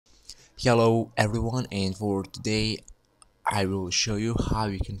Hello everyone, and for today I will show you how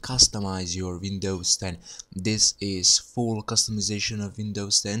you can customize your Windows 10. This is full customization of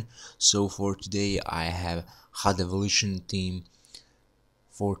Windows 10. So for today I have HUD Evolution theme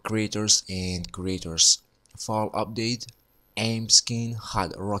for creators and creators file update, aim skin,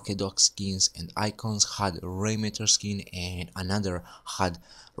 HUD Rocket Dog skins and icons, HUD rainmeter skin, and another HUD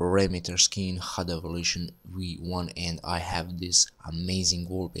rainmeter skin, HUD Evolution V1, and I have this amazing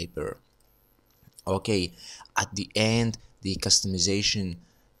wallpaper. Okay, at the end the customization,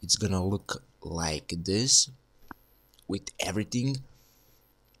 it's gonna look like this with everything.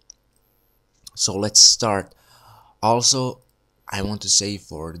 So let's start. Also, I want to say,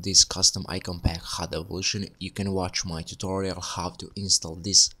 for this custom icon pack HUD Evolution, you can watch my tutorial how to install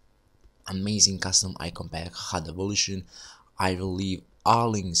this amazing custom icon pack HUD Evolution. I will leave all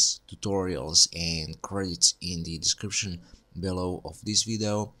links, tutorials and credits in the description below of this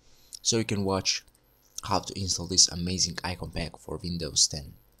video, so you can watch how to install this amazing icon pack for Windows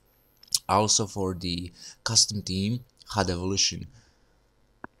 10. Also, for the custom theme HUD Evolution,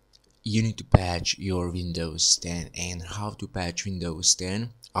 you need to patch your Windows 10. And how to patch Windows 10,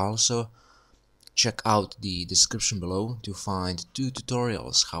 also check out the description below to find two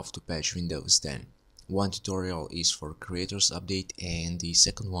tutorials how to patch Windows 10. One tutorial is for creators update and the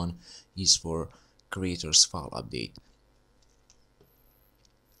second one is for creators file update.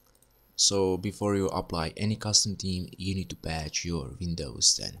 So before you apply any custom theme, you need to patch your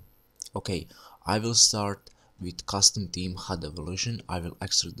Windows 10. Okay, I will start with custom theme HUD Evolution. I will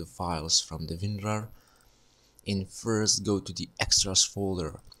extract the files from the WinRAR, and first go to the extras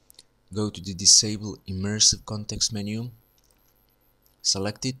folder. Go to the disable immersive context menu,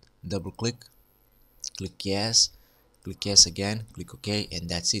 select it, double click yes, click yes again, click OK, and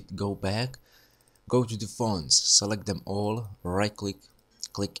that's it. Go back, go to the fonts, select them all, right click,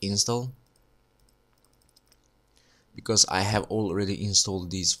 click install. Because I have already installed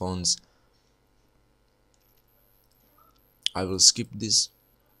these fonts, I will skip this.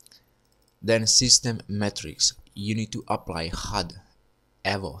 Then system metrics, you need to apply HUD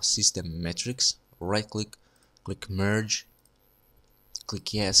Evo system metrics, right click, click merge,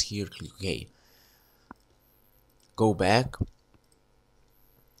 click yes here, click OK. Go back,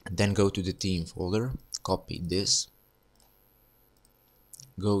 then go to the theme folder, copy this,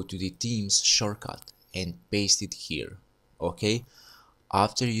 go to the themes shortcut and paste it here. Okay,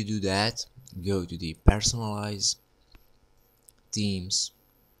 after you do that, go to the personalize themes,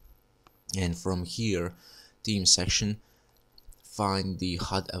 and from here theme section, find the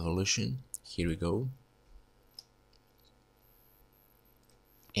HUD Evolution. Here we go,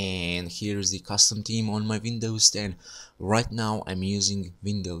 and here's the custom theme on my Windows 10. Right now I'm using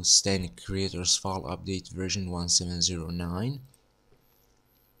Windows 10 creators file update version 1709.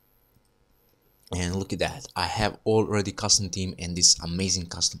 And look at that, I have already custom theme and this amazing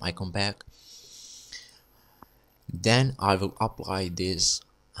custom icon pack. Then I will apply this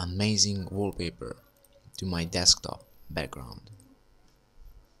amazing wallpaper to my desktop background.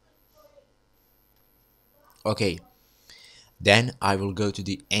 Okay, then I will go to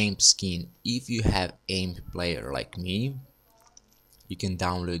the AIM skin. If you have AIM player like me, you can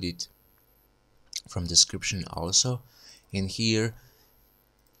download it from description also. And here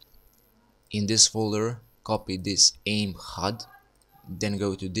in this folder, copy this AIM HUD, then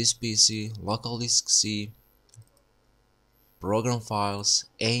go to this PC, local disk C, program files,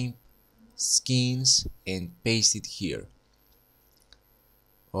 AIM, skins, and paste it here.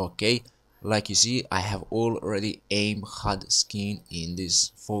 Okay, like you see, I have already AIM HUD skin in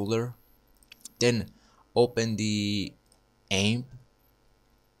this folder. Then open the AIM,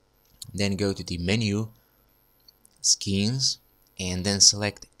 then go to the menu, skins, and then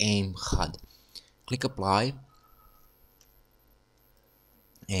select AIM HUD. Click apply,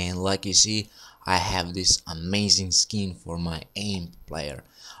 and like you see, I have this amazing skin for my AIM player.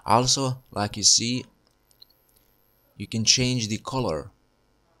 Also, like you see, you can change the color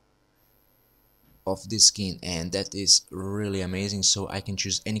of this skin, and that is really amazing. So I can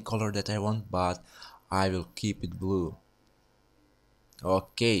choose any color that I want, but I will keep it blue.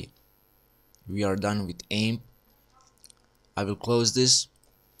 Okay, we are done with AIM. I will close this.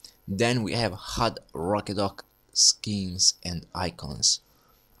 Then we have HUD Rocket Dog skins and icons.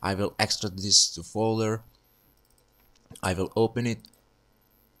 I will extract this to folder. I will open it.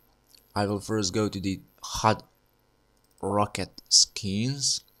 I will first go to the HUD Rocket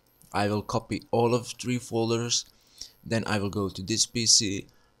skins. I will copy all of 3 folders. Then I will go to this PC,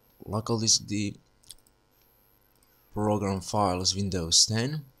 local disk D, program files, Windows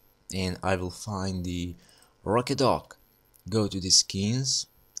 10, and I will find the Rocket Dog. Go to the skins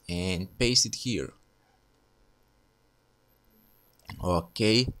and paste it here.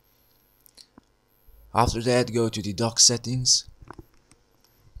 Okay, after that go to the dock settings,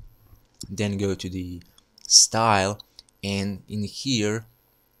 then go to the style, and in here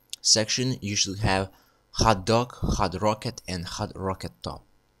section you should have HUD dock, HUD rocket, and HUD rocket top.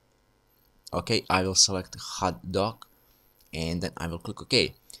 Okay, I will select HUD dock and then I will click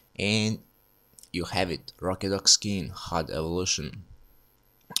OK, and you have it, rocket dock skin, HUD Evolution.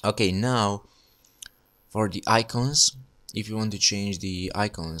 Okay, now for the icons, if you want to change the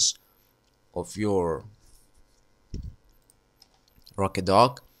icons of your rocket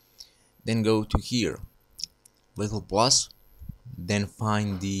dock, then go to here, little plus, then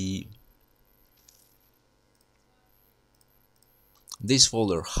find this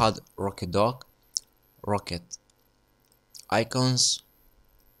folder, HUD rocket dock, rocket icons,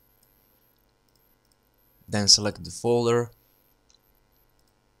 then select the folder,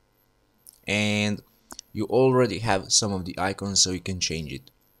 and you already have some of the icons, so you can change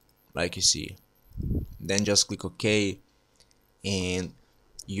it like you see. Then just click OK and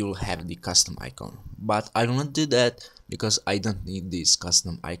you'll have the custom icon, but I will not do that because I don't need these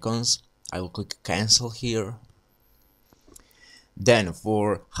custom icons. I will click cancel here. Then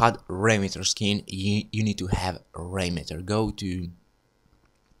for HUD rainmeter skin, you need to have rainmeter. Go to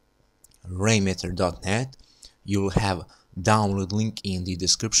rainmeter.net. You'll have download link in the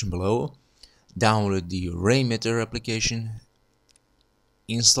description below. Download the rainmeter application,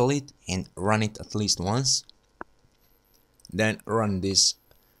 install it and run it at least once. Then run this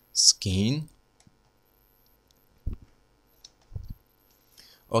skin.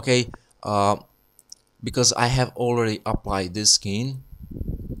 Okay, because I have already applied this skin,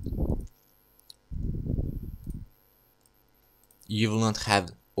 you will not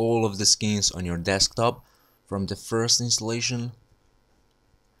have all of the skins on your desktop from the first installation.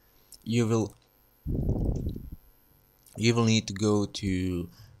 You will need to go to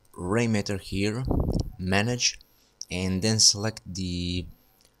rainmeter here, manage, and then select the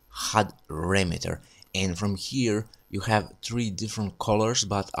HUD rainmeter, and from here you have 3 different colors,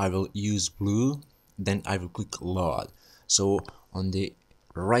 but I will use blue. Then I will click load. So on the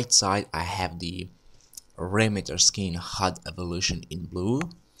right side I have the rainmeter skin HUD Evolution in blue.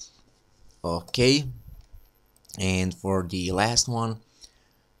 Okay, and for the last one,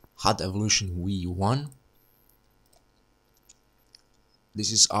 HUD Evolution V1.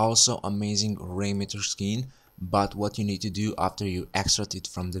 This is also amazing rainmeter skin, but what you need to do after you extract it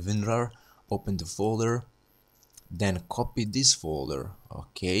from the WinRAR, open the folder, then copy this folder.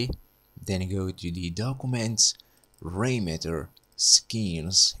 Okay, then go to the documents, rainmeter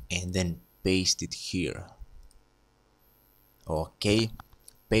skins, and then paste it here. Okay,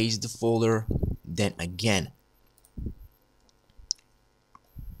 paste the folder, then again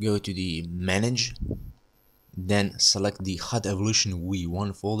go to the manage, then select the HUD Evolution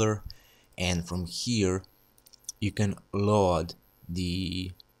V1 folder, and from here you can load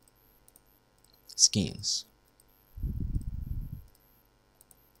the skins.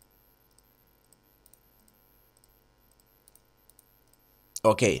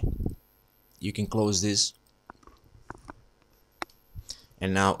 Okay, you can close this,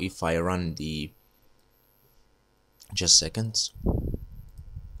 and now if I run the, just seconds,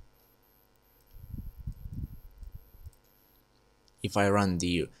 if I run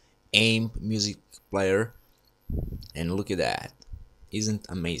the AIM music player, and look at that, isn't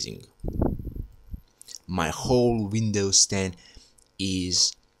amazing? My whole Windows 10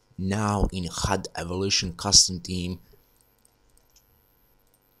 is now in HUD Evolution custom theme.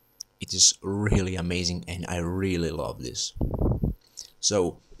 It is really amazing and I really love this.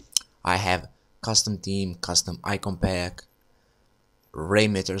 So I have custom theme, custom icon pack,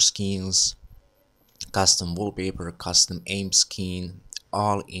 rainmeter skins, custom wallpaper, custom AIM skin,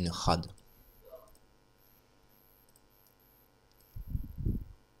 all in HUD.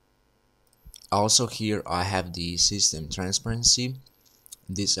 Also here I have the system transparency.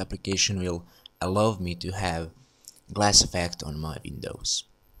 This application will allow me to have glass effect on my windows.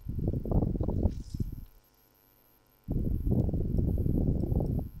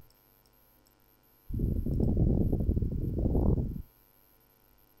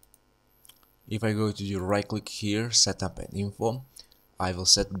 If I go to the right click here, setup and info, I will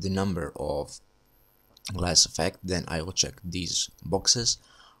set the number of glass effect, then I will check these boxes,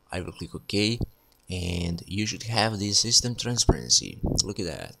 I will click OK, and you should have the system transparency. Look at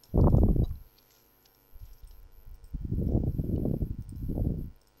that.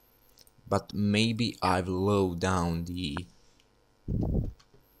 But maybe I will low down the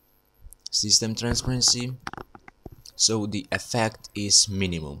system transparency so the effect is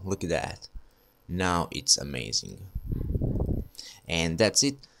minimum. Look at that. Now it's amazing. And that's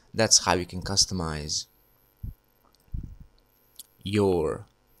it. That's how you can customize your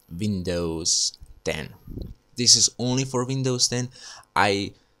Windows 10. This is only for Windows 10.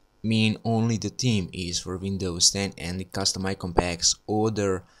 I mean only the theme is for Windows 10, and the custom icon packs,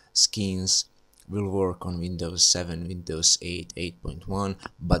 other skins will work on Windows 7, Windows 8, 8.1,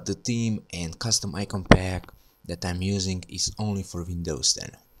 but the theme and custom icon pack that I'm using is only for Windows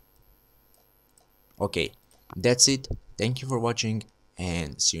 10. Okay, that's it. Thank you for watching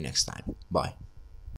and see you next time. Bye.